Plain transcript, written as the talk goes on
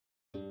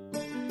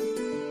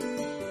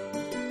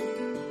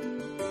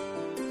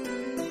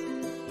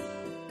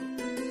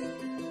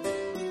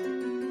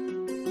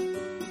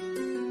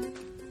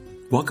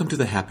Welcome to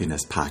the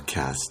Happiness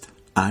Podcast.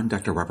 I'm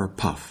Dr. Robert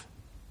Puff.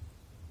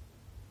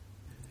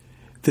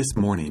 This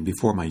morning,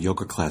 before my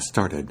yoga class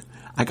started,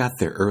 I got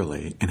there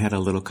early and had a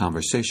little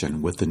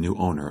conversation with the new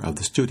owner of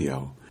the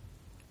studio.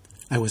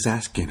 I was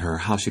asking her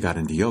how she got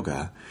into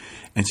yoga,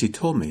 and she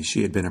told me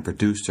she had been a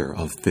producer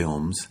of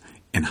films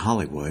in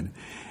Hollywood,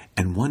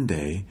 and one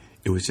day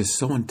it was just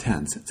so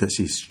intense that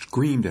she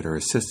screamed at her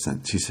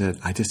assistant. She said,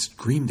 "I just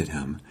screamed at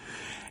him,"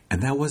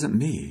 and that wasn't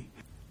me.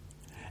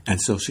 And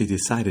so she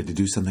decided to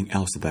do something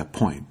else at that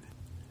point.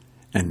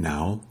 And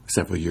now,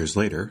 several years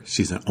later,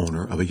 she's an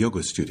owner of a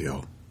yoga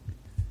studio.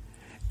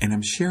 And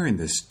I'm sharing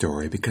this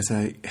story because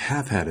I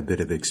have had a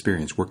bit of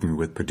experience working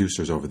with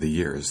producers over the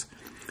years,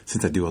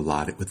 since I do a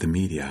lot with the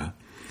media.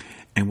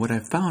 And what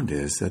I've found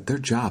is that their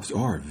jobs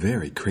are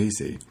very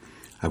crazy.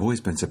 I've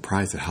always been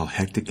surprised at how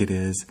hectic it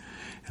is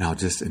and how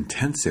just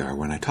intense they are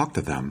when I talk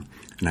to them.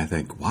 And I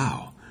think,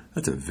 wow,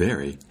 that's a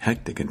very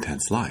hectic,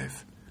 intense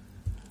life.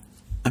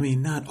 I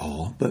mean, not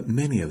all, but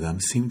many of them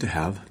seem to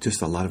have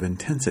just a lot of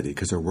intensity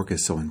because their work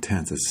is so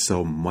intense. It's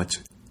so much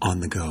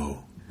on the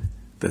go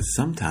that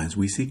sometimes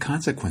we see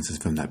consequences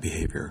from that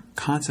behavior,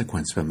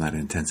 consequence from that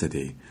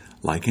intensity,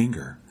 like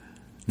anger.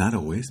 Not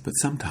always, but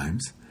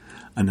sometimes.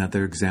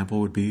 Another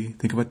example would be,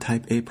 think of a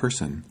type A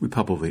person. We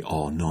probably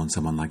all known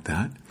someone like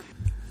that.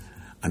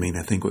 I mean,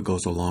 I think what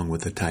goes along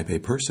with a type A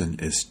person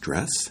is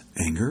stress,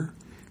 anger,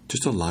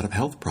 just a lot of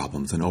health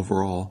problems and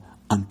overall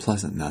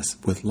unpleasantness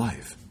with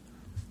life.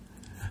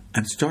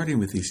 I'm starting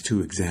with these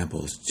two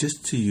examples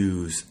just to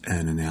use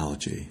an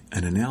analogy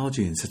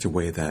in such a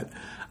way that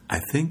I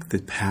think the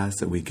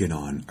paths that we get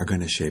on are going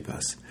to shape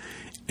us,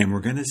 and we're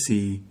going to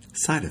see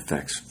side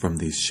effects from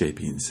these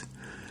shapings.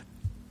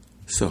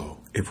 So,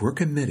 if we're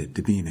committed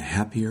to being a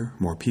happier,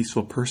 more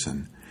peaceful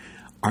person,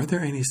 are there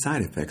any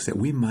side effects that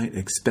we might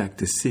expect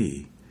to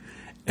see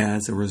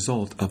as a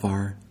result of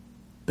our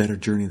better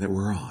journey that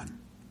we're on?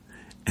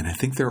 And I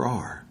think there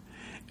are.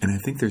 And I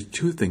think there's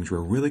two things we're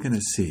really going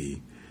to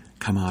see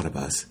come out of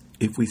us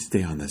if we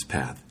stay on this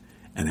path.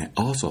 And I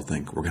also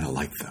think we're going to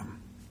like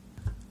them.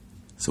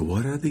 So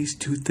what are these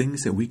two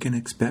things that we can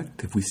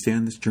expect if we stay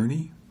on this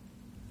journey?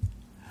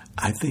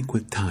 I think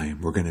with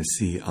time we're going to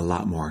see a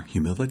lot more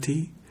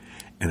humility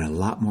and a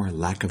lot more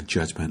lack of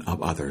judgment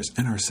of others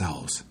and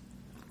ourselves.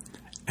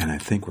 And I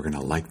think we're going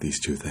to like these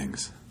two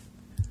things.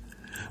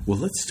 Well,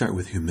 let's start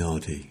with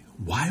humility.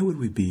 Why would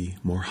we be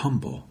more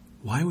humble?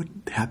 Why would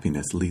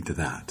happiness lead to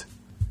that?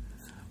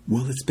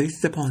 Well, it's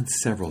based upon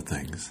several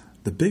things.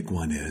 The big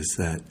one is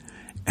that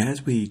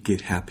as we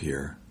get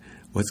happier,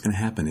 what's going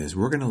to happen is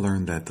we're going to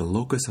learn that the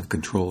locus of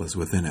control is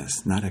within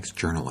us, not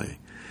externally.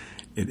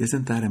 It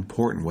isn't that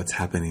important what's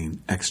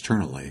happening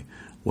externally.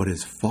 What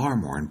is far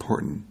more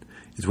important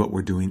is what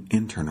we're doing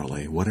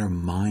internally, what our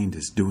mind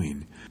is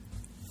doing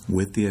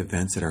with the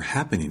events that are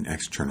happening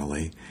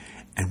externally.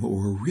 And what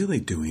we're really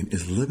doing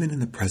is living in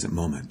the present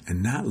moment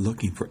and not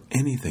looking for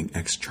anything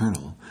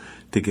external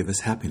to give us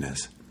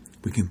happiness.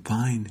 We can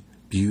find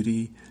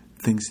beauty,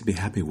 things to be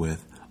happy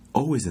with,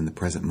 always in the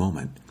present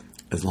moment,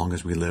 as long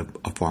as we live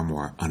a far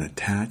more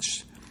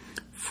unattached,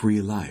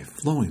 free life,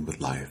 flowing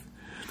with life.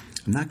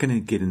 I'm not going to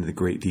get into the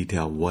great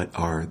detail what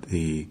are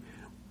the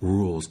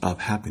rules of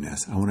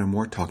happiness. I want to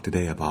more talk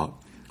today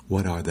about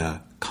what are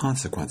the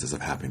consequences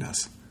of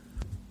happiness.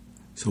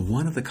 So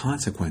one of the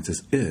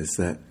consequences is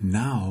that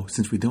now,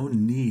 since we don't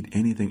need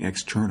anything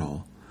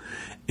external,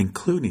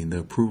 including the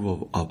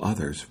approval of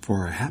others for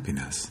our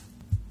happiness,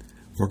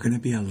 we're going to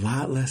be a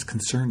lot less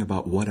concerned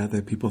about what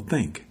other people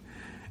think.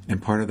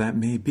 And part of that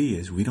may be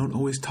is we don't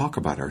always talk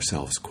about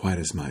ourselves quite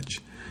as much.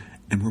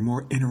 And we're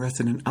more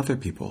interested in other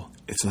people.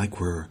 It's like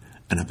we're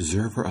an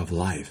observer of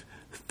life,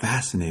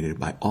 fascinated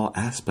by all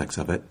aspects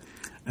of it,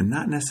 and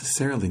not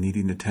necessarily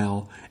needing to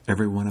tell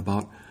everyone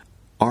about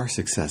our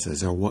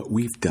successes or what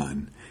we've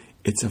done.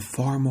 It's a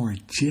far more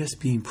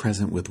just being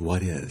present with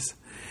what is.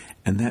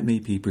 And that may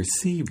be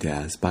perceived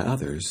as, by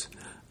others,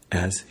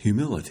 as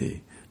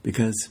humility.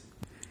 Because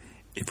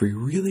if we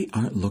really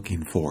aren't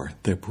looking for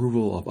the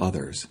approval of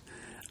others,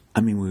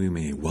 I mean, we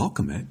may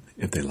welcome it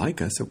if they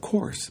like us, of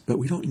course, but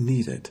we don't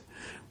need it.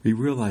 We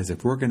realize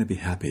if we're going to be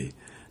happy,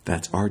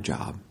 that's our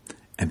job.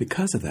 And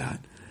because of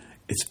that,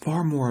 it's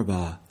far more of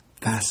a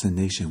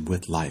fascination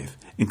with life,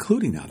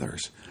 including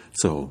others.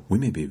 So we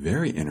may be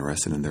very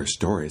interested in their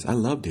stories. I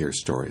love to hear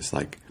stories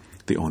like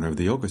the owner of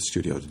the yoga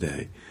studio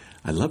today.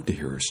 I love to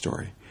hear her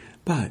story.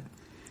 But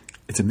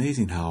it's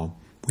amazing how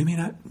we may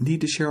not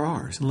need to share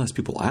ours unless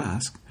people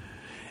ask.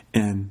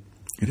 And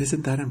it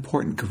isn't that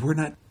important because we're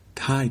not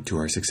tied to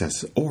our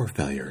successes or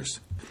failures.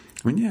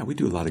 I mean, yeah, we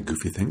do a lot of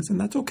goofy things, and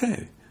that's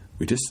okay.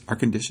 We just are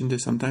conditioned to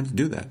sometimes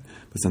do that.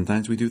 But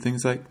sometimes we do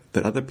things like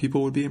that other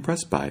people would be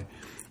impressed by,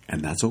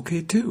 and that's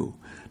okay too.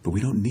 But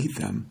we don't need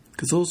them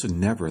because those would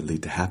never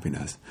lead to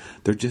happiness.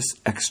 They're just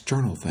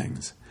external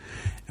things.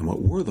 And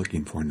what we're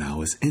looking for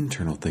now is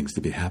internal things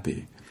to be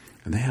happy.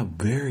 And they have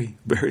very,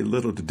 very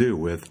little to do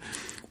with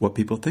what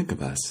people think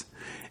of us.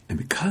 And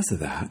because of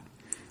that,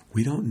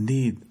 we don't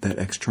need that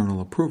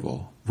external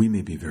approval. We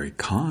may be very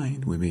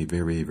kind, we may be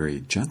very,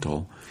 very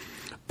gentle,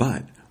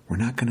 but We're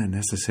not going to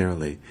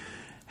necessarily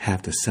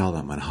have to sell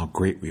them on how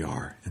great we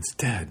are.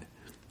 Instead,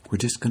 we're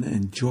just going to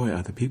enjoy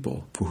other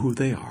people for who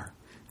they are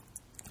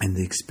and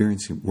the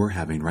experience we're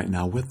having right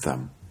now with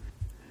them.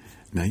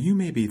 Now, you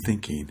may be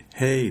thinking,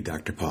 hey,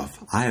 Dr.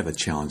 Puff, I have a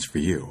challenge for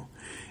you.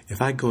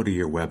 If I go to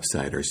your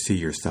website or see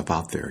your stuff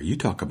out there, you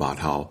talk about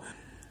how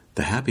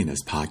the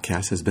Happiness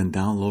Podcast has been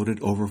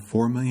downloaded over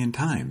 4 million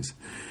times,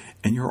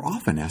 and you're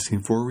often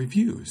asking for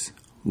reviews.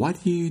 Why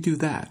do you do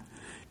that?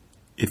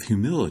 If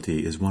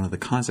humility is one of the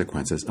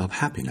consequences of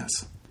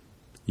happiness,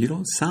 you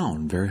don't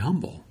sound very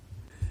humble.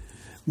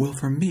 Well,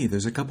 for me,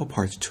 there's a couple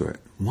parts to it.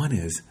 One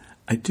is,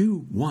 I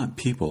do want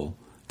people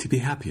to be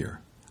happier.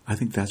 I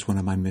think that's one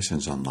of my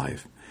missions on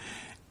life.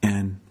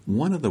 And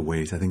one of the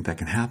ways I think that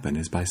can happen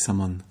is by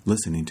someone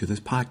listening to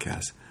this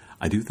podcast.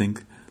 I do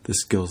think the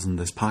skills in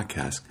this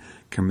podcast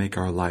can make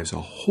our lives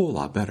a whole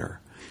lot better.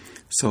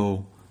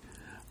 So,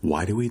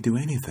 why do we do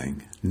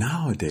anything?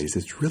 Nowadays,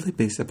 it's really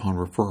based upon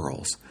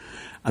referrals.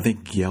 I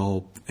think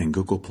Yelp and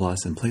Google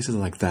Plus and places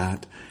like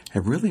that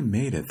have really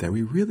made it that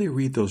we really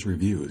read those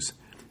reviews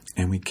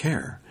and we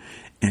care.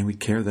 And we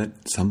care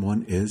that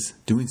someone is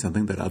doing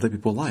something that other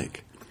people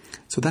like.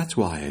 So that's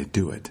why I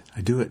do it.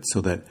 I do it so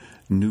that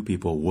new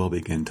people will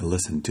begin to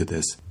listen to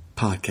this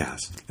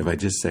podcast. If I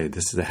just say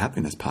this is a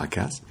happiness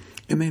podcast,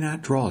 it may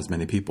not draw as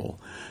many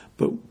people.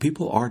 But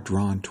people are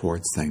drawn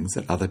towards things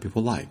that other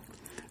people like.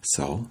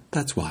 So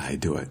that's why I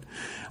do it.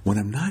 When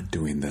I'm not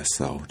doing this,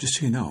 though, just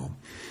so you know,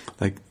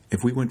 like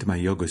if we went to my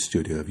yoga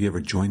studio, if you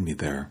ever joined me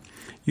there,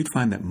 you'd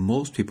find that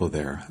most people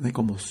there, I think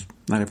almost,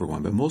 not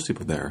everyone, but most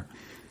people there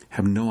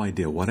have no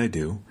idea what I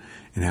do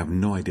and have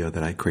no idea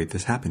that I create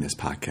this happiness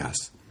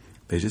podcast.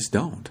 They just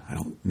don't. I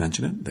don't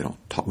mention it.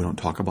 We don't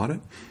talk about it.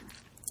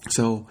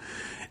 So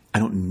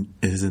it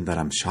isn't that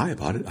I'm shy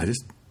about it.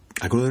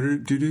 I go there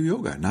to do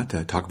yoga, not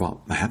to talk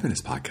about my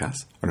happiness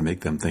podcast or to make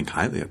them think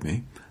highly of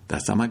me.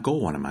 That's not my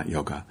goal when I'm at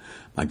yoga.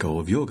 My goal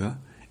of yoga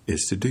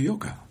is to do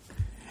yoga.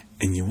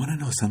 And you want to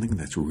know something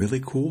that's really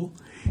cool?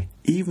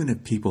 Even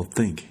if people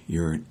think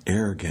you're an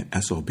arrogant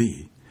SOB,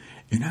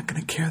 you're not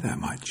going to care that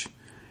much.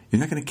 You're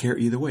not going to care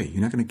either way.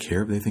 You're not going to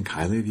care if they think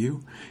highly of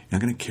you. You're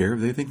not going to care if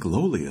they think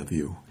lowly of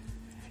you.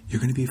 You're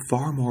going to be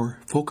far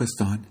more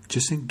focused on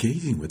just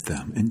engaging with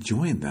them,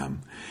 enjoying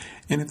them.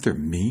 And if they're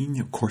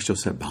mean, of course you'll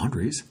set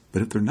boundaries.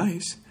 But if they're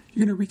nice,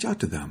 you're going to reach out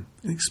to them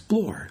and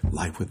explore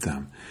life with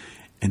them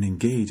and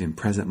engage in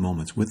present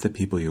moments with the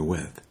people you're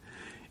with.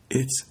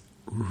 It's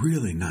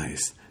really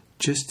nice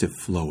just to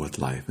flow with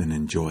life and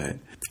enjoy it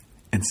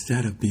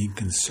instead of being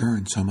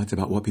concerned so much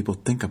about what people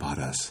think about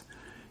us.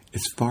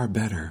 It's far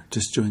better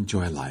just to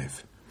enjoy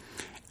life.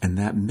 And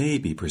that may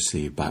be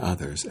perceived by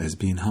others as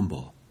being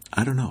humble.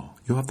 I don't know.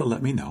 You'll have to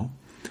let me know.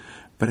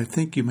 But I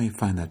think you may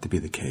find that to be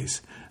the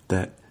case,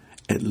 that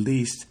at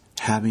least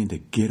having to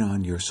get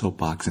on your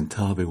soapbox and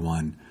tell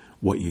everyone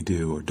what you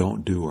do or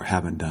don't do or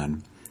haven't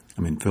done,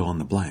 fill in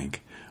the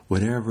blank,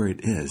 whatever it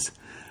is,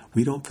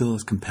 we don't feel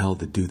as compelled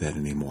to do that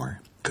anymore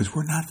because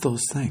we're not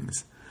those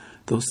things.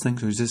 Those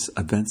things are just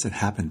events that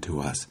happen to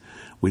us.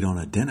 We don't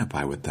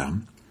identify with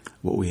them.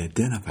 What we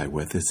identify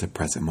with is the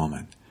present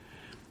moment.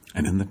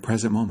 And in the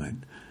present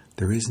moment,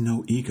 there is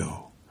no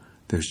ego.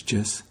 There's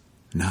just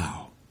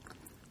now.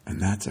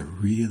 And that's a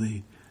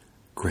really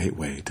great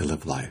way to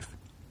live life.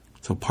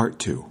 So part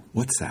 2,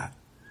 what's that?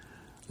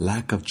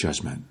 Lack of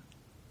judgment.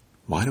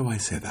 Why do I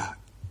say that?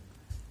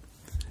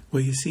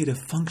 Well, you see, to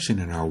function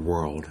in our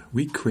world,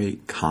 we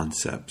create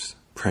concepts,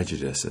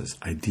 prejudices,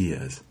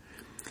 ideas.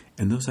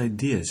 And those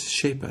ideas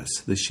shape us.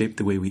 They shape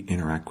the way we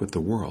interact with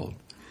the world.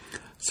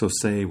 So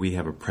say we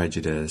have a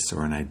prejudice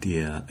or an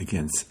idea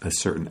against a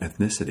certain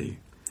ethnicity.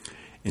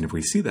 And if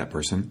we see that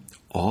person,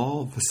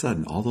 all of a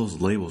sudden, all those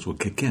labels will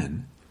kick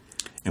in,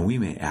 and we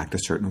may act a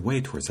certain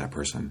way towards that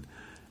person.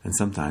 And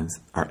sometimes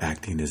our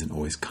acting isn't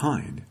always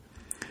kind.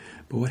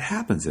 But what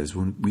happens is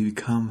when we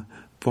become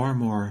far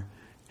more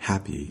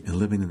happy and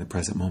living in the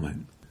present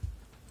moment,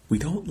 we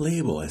don't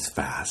label as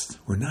fast.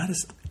 We're not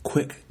as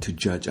quick to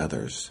judge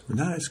others. We're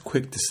not as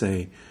quick to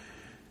say,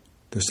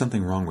 there's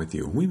something wrong with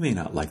you. We may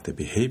not like the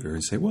behavior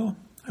and say, well,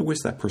 I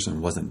wish that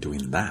person wasn't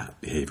doing that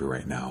behavior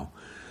right now.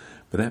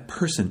 But that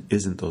person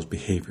isn't those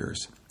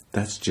behaviors.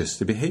 That's just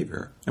the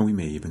behavior. And we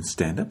may even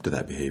stand up to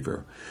that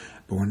behavior.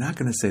 But we're not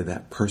going to say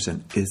that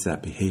person is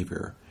that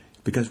behavior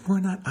because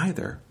we're not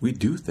either. We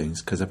do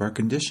things because of our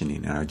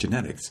conditioning and our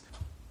genetics.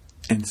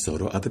 And so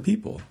do other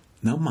people.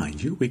 Now,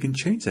 mind you, we can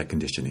change that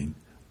conditioning.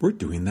 We're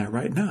doing that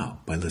right now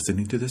by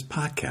listening to this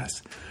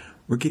podcast.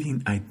 We're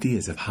getting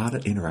ideas of how to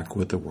interact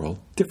with the world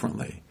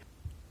differently.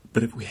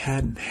 But if we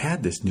hadn't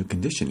had this new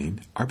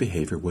conditioning, our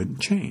behavior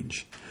wouldn't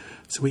change.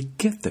 So we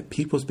get that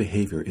people's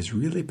behavior is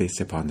really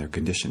based upon their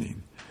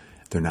conditioning.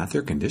 They're not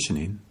their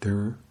conditioning.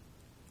 They're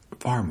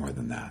far more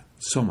than that.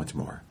 So much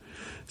more.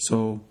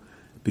 So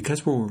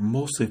because we're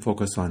mostly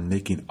focused on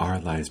making our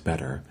lives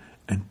better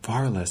and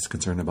far less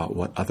concerned about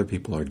what other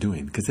people are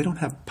doing, because they don't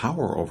have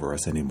power over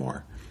us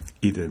anymore,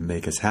 either to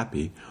make us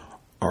happy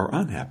or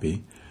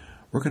unhappy,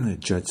 we're going to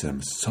judge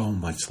them so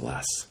much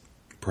less.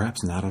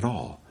 Perhaps not at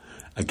all.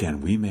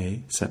 Again, we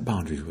may set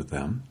boundaries with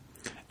them,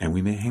 And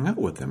we may hang out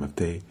with them if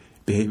they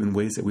behave in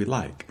ways that we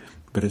like.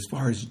 But as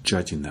far as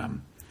judging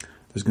them,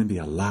 there's going to be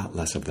a lot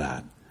less of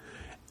that.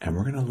 And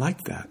we're going to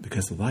like that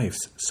because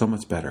life's so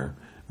much better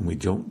when we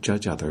don't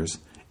judge others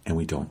and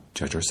we don't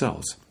judge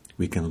ourselves.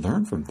 We can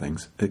learn from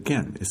things.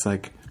 Again, it's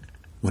like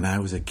when I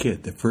was a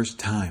kid, the first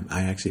time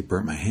I actually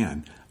burnt my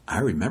hand, I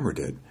remembered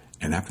it.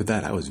 And after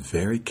that, I was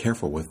very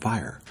careful with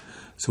fire.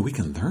 So we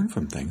can learn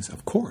from things,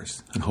 of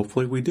course, and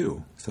hopefully we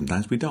do.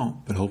 Sometimes we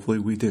don't, but hopefully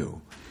we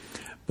do.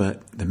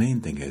 But the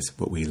main thing is,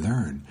 what we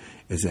learn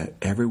is that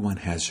everyone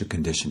has their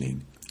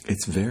conditioning.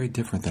 It's very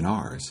different than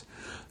ours.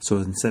 So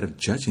instead of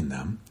judging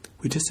them,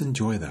 we just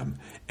enjoy them.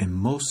 And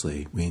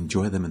mostly, we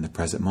enjoy them in the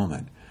present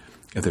moment.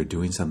 If they're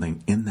doing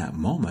something in that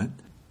moment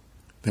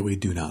that we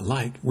do not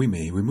like, we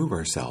may remove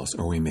ourselves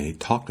or we may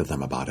talk to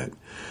them about it.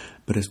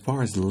 But as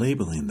far as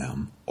labeling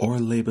them or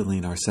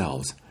labeling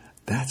ourselves,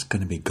 that's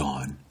going to be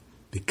gone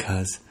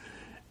because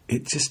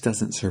it just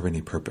doesn't serve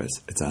any purpose.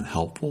 It's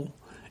unhelpful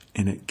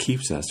and it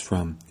keeps us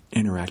from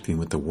interacting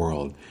with the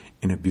world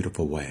in a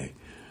beautiful way.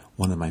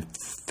 One of my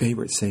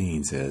favorite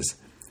sayings is,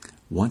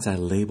 once I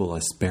label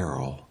a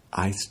sparrow,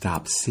 I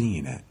stop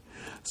seeing it.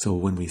 So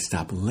when we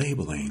stop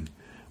labeling,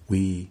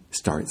 we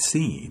start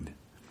seeing.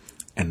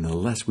 And the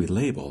less we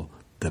label,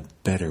 the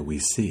better we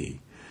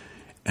see.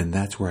 And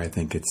that's where I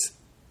think it's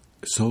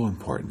so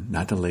important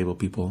not to label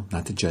people,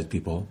 not to judge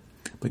people,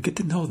 but get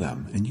to know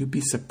them. And you'd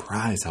be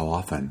surprised how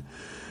often,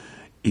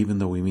 even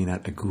though we may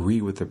not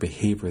agree with their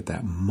behavior at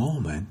that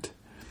moment,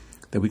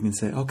 that we can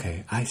say,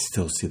 okay, I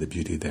still see the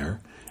beauty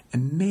there.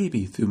 And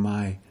maybe through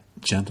my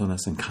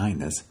gentleness and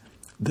kindness,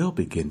 they'll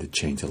begin to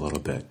change a little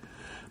bit.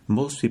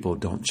 Most people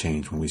don't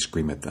change when we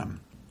scream at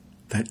them.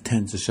 That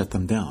tends to shut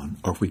them down.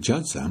 Or if we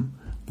judge them,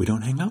 we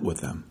don't hang out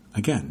with them.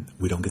 Again,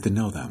 we don't get to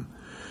know them.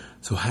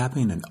 So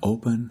having an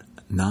open,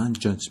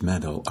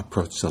 non-judgmental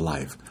approach to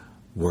life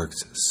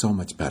works so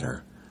much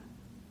better.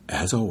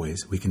 As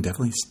always, we can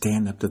definitely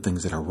stand up to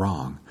things that are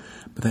wrong,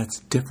 but that's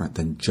different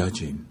than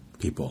judging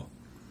people.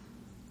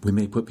 We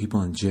may put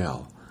people in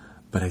jail,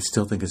 but I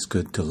still think it's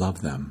good to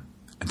love them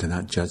and to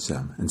not judge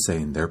them and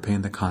saying they're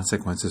paying the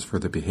consequences for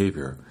their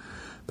behavior,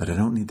 but I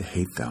don't need to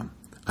hate them.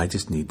 I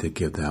just need to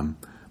give them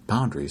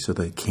boundaries so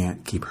they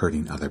can't keep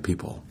hurting other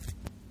people.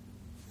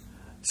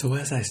 So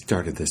as I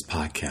started this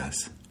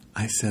podcast,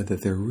 I said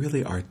that there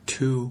really are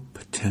two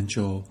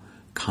potential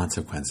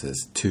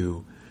consequences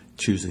to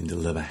choosing to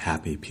live a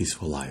happy,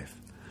 peaceful life.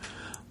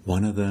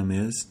 One of them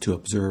is to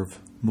observe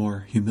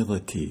more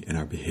humility in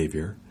our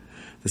behavior.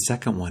 The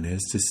second one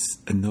is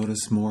to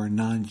notice more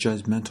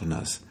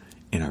non-judgmentalness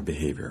in our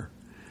behavior,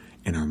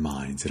 in our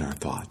minds, in our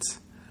thoughts.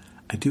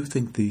 I do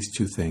think these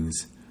two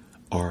things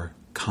are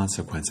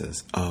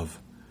consequences of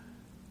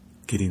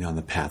getting on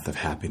the path of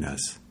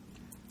happiness.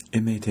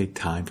 It may take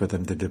time for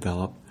them to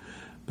develop,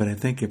 but I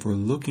think if we're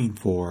looking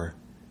for,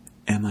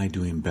 am I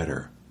doing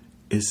better?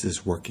 Is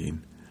this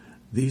working?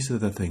 These are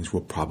the things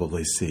we'll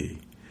probably see.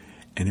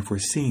 And if we're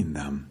seeing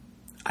them,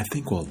 I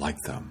think we'll like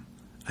them.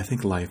 I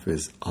think life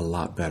is a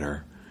lot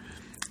better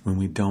when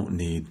we don't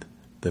need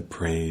the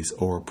praise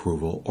or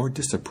approval or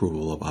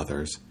disapproval of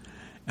others,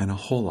 and a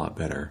whole lot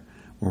better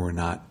when we're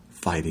not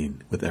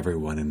fighting with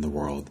everyone in the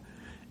world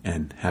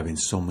and having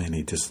so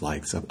many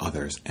dislikes of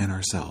others and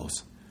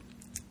ourselves.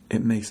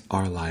 It makes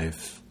our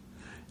life,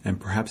 and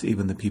perhaps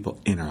even the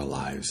people in our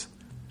lives,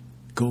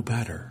 go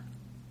better,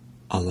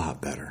 a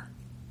lot better.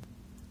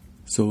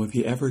 So if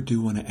you ever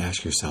do want to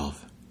ask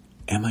yourself,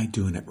 am I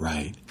doing it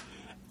right?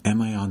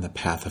 Am I on the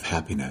path of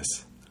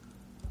happiness?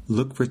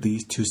 Look for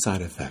these two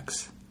side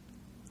effects.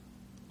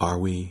 Are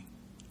we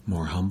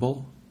more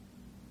humble?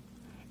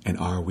 And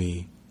are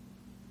we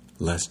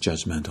less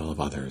judgmental of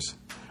others?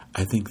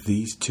 I think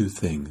these two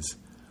things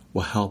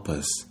will help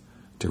us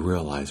to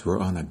realize we're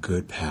on a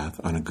good path,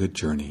 on a good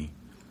journey,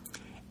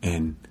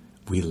 and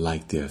we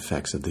like the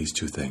effects of these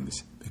two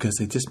things because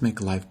they just make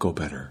life go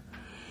better.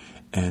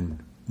 And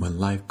when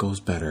life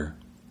goes better,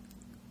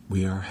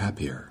 we are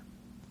happier.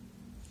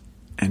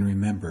 And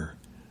remember,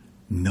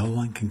 no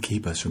one can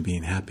keep us from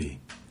being happy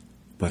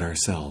but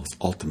ourselves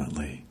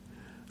ultimately.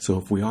 So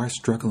if we are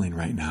struggling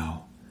right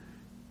now,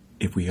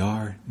 if we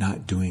are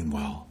not doing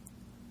well,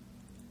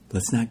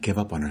 let's not give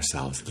up on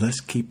ourselves. Let's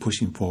keep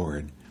pushing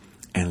forward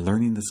and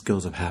learning the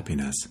skills of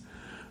happiness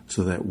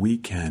so that we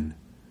can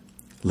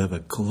live a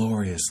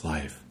glorious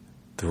life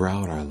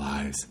throughout our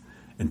lives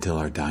until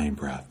our dying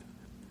breath.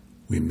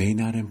 We may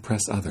not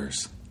impress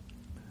others,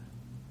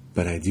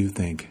 but I do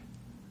think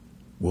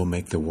we'll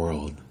make the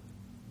world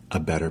a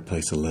better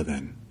place to live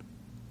in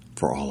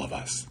for all of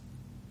us.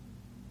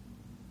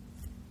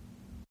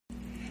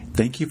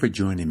 Thank you for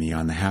joining me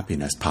on the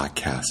Happiness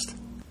Podcast.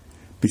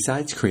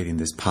 Besides creating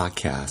this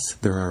podcast,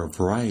 there are a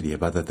variety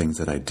of other things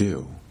that I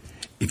do.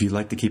 If you'd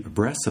like to keep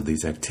abreast of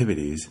these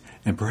activities,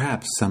 and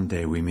perhaps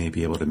someday we may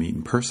be able to meet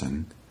in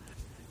person,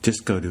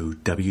 just go to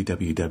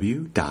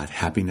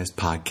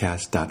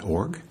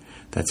www.happinesspodcast.org.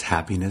 That's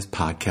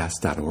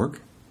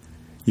happinesspodcast.org.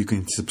 You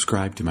can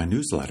subscribe to my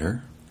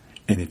newsletter,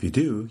 and if you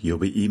do, you'll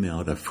be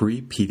emailed a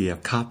free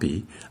PDF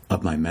copy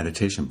of my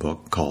meditation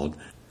book called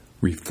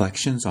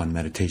Reflections on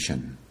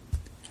meditation.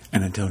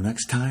 And until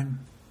next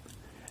time,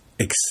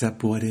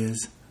 accept what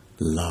is,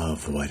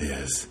 love what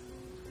is.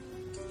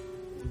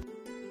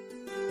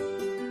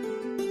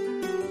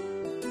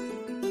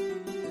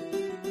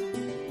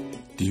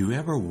 Do you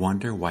ever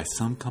wonder why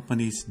some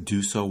companies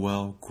do so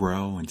well,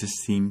 grow, and just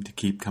seem to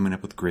keep coming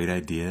up with great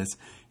ideas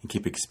and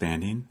keep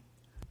expanding,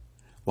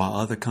 while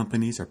other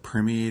companies are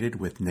permeated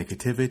with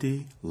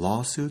negativity,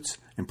 lawsuits,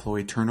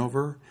 employee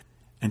turnover,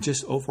 and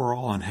just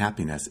overall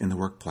unhappiness in the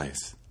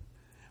workplace?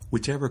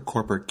 Whichever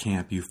corporate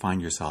camp you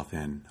find yourself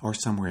in, or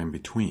somewhere in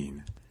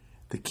between,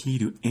 the key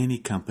to any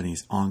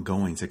company's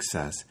ongoing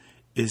success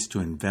is to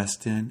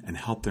invest in and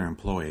help their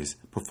employees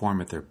perform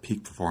at their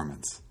peak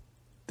performance.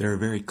 There are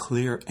very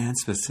clear and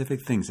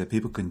specific things that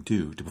people can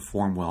do to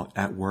perform well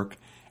at work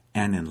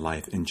and in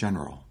life in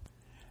general.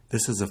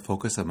 This is the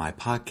focus of my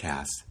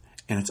podcast,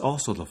 and it's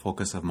also the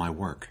focus of my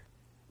work.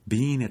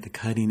 Being at the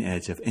cutting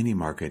edge of any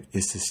market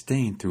is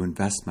sustained through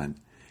investment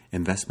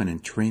in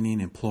training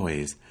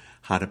employees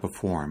how to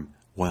perform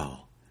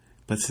well.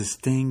 But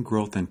sustained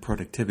growth and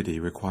productivity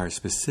requires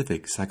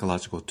specific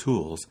psychological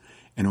tools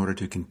in order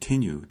to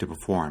continue to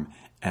perform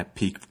at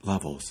peak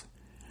levels.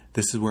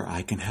 This is where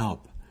I can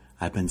help.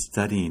 I've been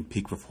studying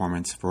peak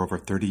performance for over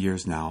 30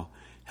 years now,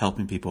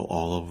 helping people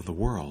all over the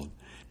world.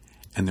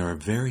 And there are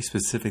very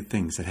specific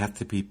things that have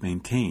to be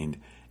maintained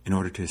in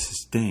order to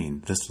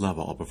sustain this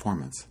level of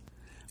performance.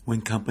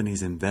 When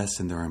companies invest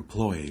in their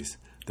employees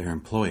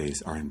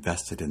are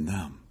invested in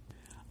them.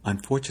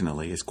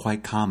 Unfortunately, it's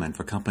quite common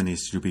for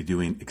companies to be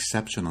doing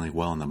exceptionally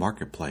well in the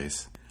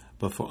marketplace,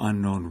 but for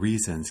unknown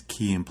reasons,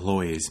 key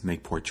employees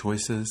make poor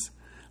choices,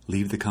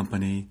 leave the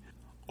company,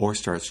 or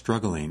start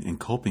struggling in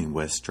coping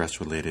with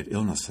stress-related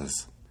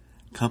illnesses.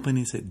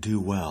 Companies that do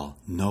well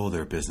know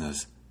their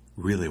business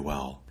really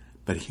well,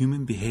 but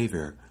human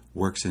behavior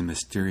works in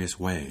mysterious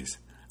ways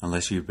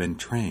unless you've been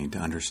trained to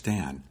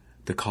understand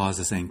the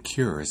causes and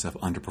cures of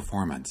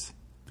underperformance.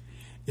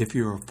 If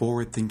you're a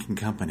forward-thinking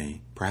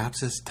company,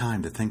 perhaps it's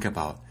time to think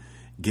about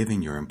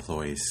giving your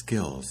employees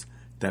skills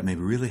that may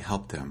really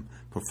help them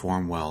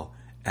perform well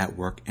at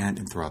work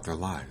and throughout their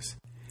lives.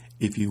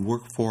 If you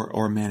work for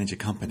or manage a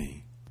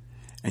company,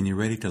 and you're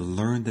ready to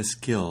learn the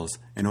skills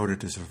in order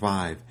to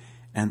survive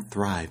and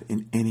thrive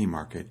in any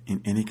market,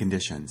 in any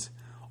conditions,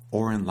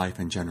 or in life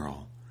in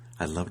general,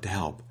 I'd love to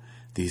help.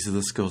 These are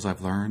the skills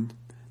I've learned.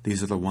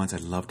 These are the ones I'd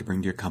love to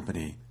bring to your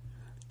company.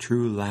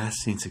 True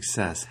lasting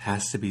success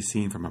has to be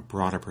seen from a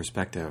broader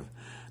perspective,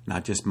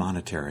 not just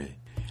monetary.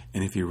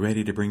 And if you're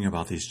ready to bring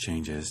about these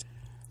changes,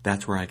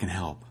 that's where I can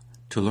help.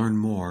 To learn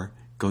more,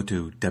 go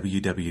to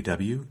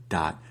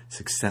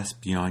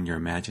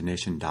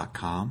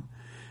www.successbeyondyourimagination.com.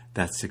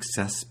 That's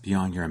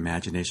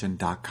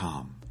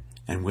successbeyondyourimagination.com.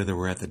 And whether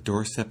we're at the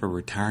doorstep of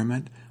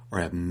retirement or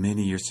have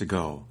many years to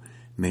go,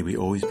 may we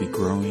always be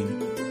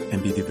growing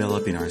and be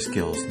developing our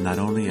skills not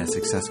only as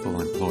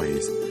successful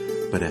employees,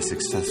 but as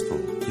successful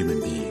human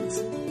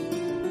beings.